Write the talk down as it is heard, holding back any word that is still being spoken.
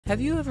Have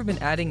you ever been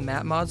adding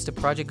map mods to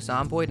Project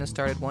Zomboid and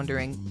started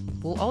wondering,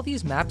 will all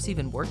these maps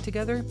even work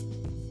together?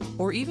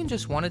 Or even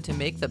just wanted to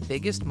make the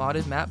biggest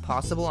modded map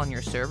possible on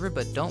your server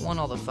but don't want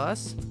all the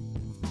fuss?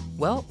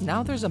 Well,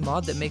 now there's a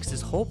mod that makes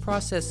this whole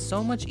process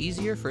so much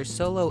easier for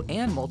solo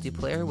and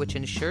multiplayer, which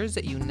ensures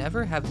that you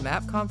never have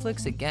map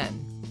conflicts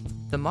again.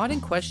 The mod in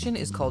question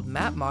is called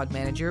Map Mod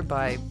Manager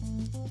by...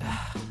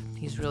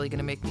 he's really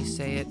gonna make me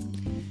say it.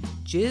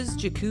 Jizz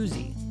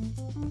Jacuzzi.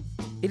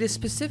 It is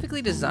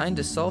specifically designed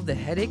to solve the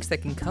headaches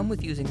that can come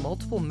with using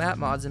multiple map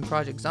mods in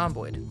Project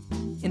Zomboid.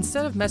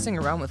 Instead of messing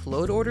around with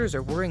load orders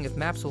or worrying if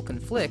maps will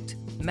conflict,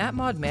 Map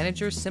Mod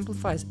Manager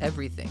simplifies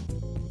everything.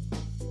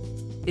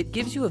 It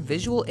gives you a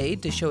visual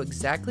aid to show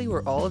exactly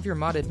where all of your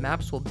modded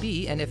maps will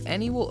be and if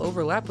any will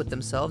overlap with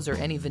themselves or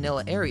any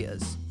vanilla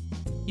areas.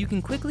 You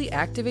can quickly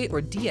activate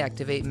or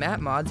deactivate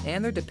map mods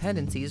and their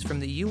dependencies from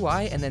the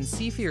UI and then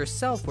see for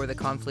yourself where the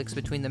conflicts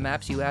between the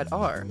maps you add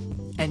are.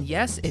 And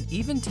yes, it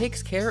even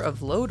takes care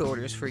of load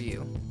orders for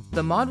you.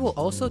 The mod will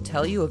also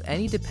tell you of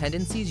any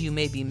dependencies you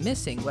may be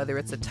missing, whether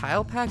it's a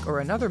tile pack or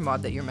another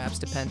mod that your maps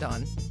depend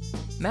on.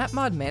 Map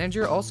Mod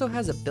Manager also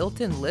has a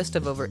built-in list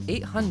of over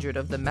 800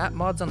 of the map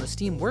mods on the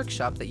Steam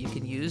Workshop that you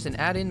can use and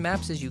add in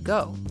maps as you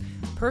go.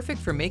 Perfect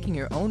for making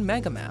your own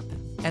mega map.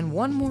 And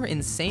one more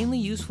insanely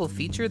useful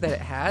feature that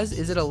it has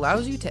is it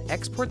allows you to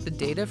export the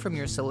data from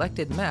your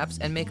selected maps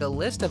and make a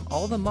list of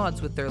all the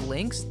mods with their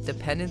links,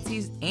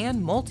 dependencies,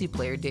 and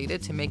multiplayer data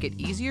to make it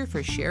easier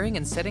for sharing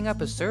and setting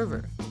up a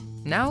server.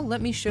 Now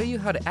let me show you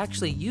how to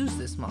actually use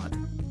this mod.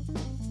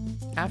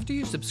 After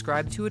you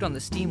subscribe to it on the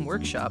Steam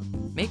Workshop,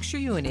 make sure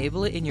you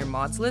enable it in your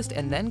mods list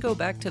and then go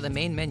back to the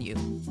main menu.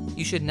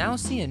 You should now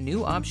see a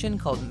new option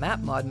called Map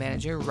Mod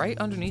Manager right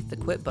underneath the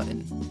Quit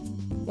button.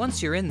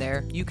 Once you're in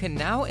there, you can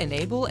now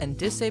enable and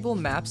disable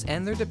maps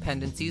and their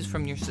dependencies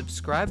from your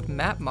subscribed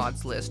map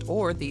mods list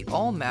or the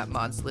all map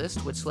mods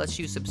list, which lets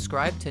you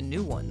subscribe to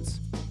new ones.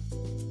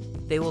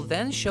 They will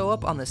then show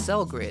up on the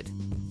cell grid.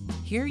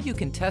 Here you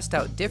can test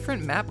out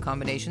different map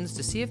combinations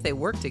to see if they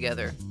work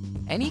together.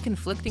 Any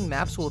conflicting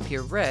maps will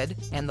appear red,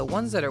 and the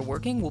ones that are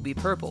working will be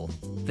purple.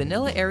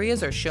 Vanilla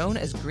areas are shown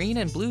as green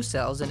and blue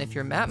cells, and if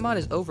your map mod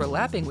is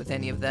overlapping with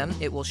any of them,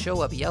 it will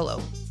show up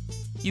yellow.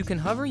 You can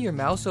hover your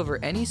mouse over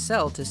any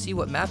cell to see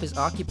what map is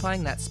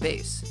occupying that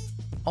space.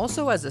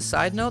 Also, as a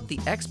side note, the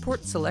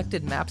Export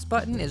Selected Maps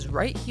button is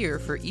right here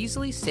for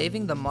easily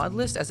saving the mod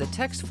list as a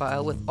text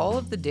file with all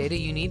of the data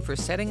you need for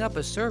setting up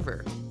a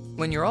server.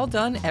 When you're all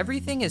done,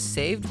 everything is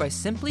saved by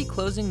simply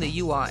closing the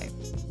UI.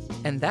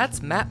 And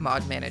that's Map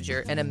Mod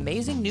Manager, an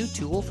amazing new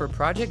tool for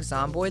Project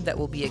Zomboid that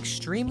will be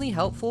extremely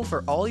helpful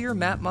for all your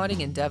map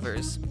modding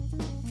endeavors.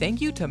 Thank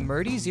you to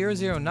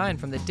Murdy009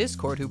 from the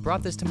Discord who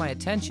brought this to my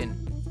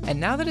attention. And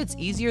now that it's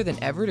easier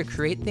than ever to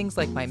create things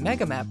like my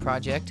Mega Map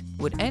project,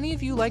 would any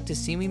of you like to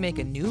see me make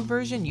a new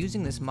version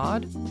using this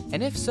mod?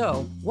 And if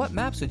so, what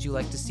maps would you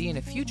like to see in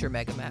a future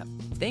Mega Map?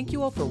 Thank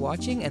you all for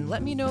watching, and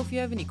let me know if you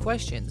have any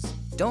questions.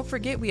 Don't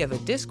forget we have a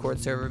Discord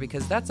server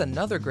because that's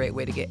another great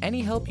way to get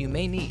any help you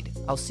may need.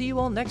 I'll see you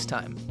all next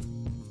time.